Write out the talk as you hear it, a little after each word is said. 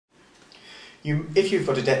If you've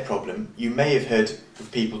got a debt problem, you may have heard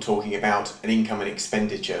of people talking about an income and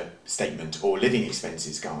expenditure statement or living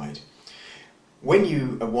expenses guide. When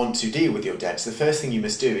you want to deal with your debts, the first thing you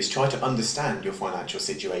must do is try to understand your financial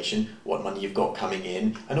situation, what money you've got coming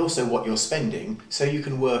in, and also what you're spending, so you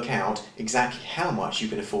can work out exactly how much you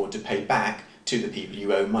can afford to pay back to the people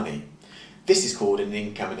you owe money. This is called an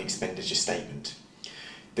income and expenditure statement.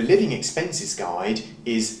 The Living Expenses Guide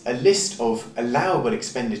is a list of allowable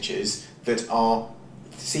expenditures that are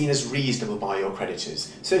seen as reasonable by your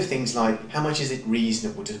creditors. So things like, how much is it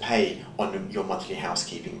reasonable to pay on your monthly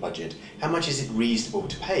housekeeping budget? How much is it reasonable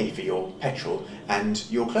to pay for your petrol and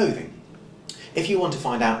your clothing? If you want to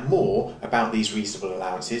find out more about these reasonable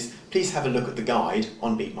allowances, please have a look at the guide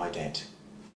on Beat My Debt.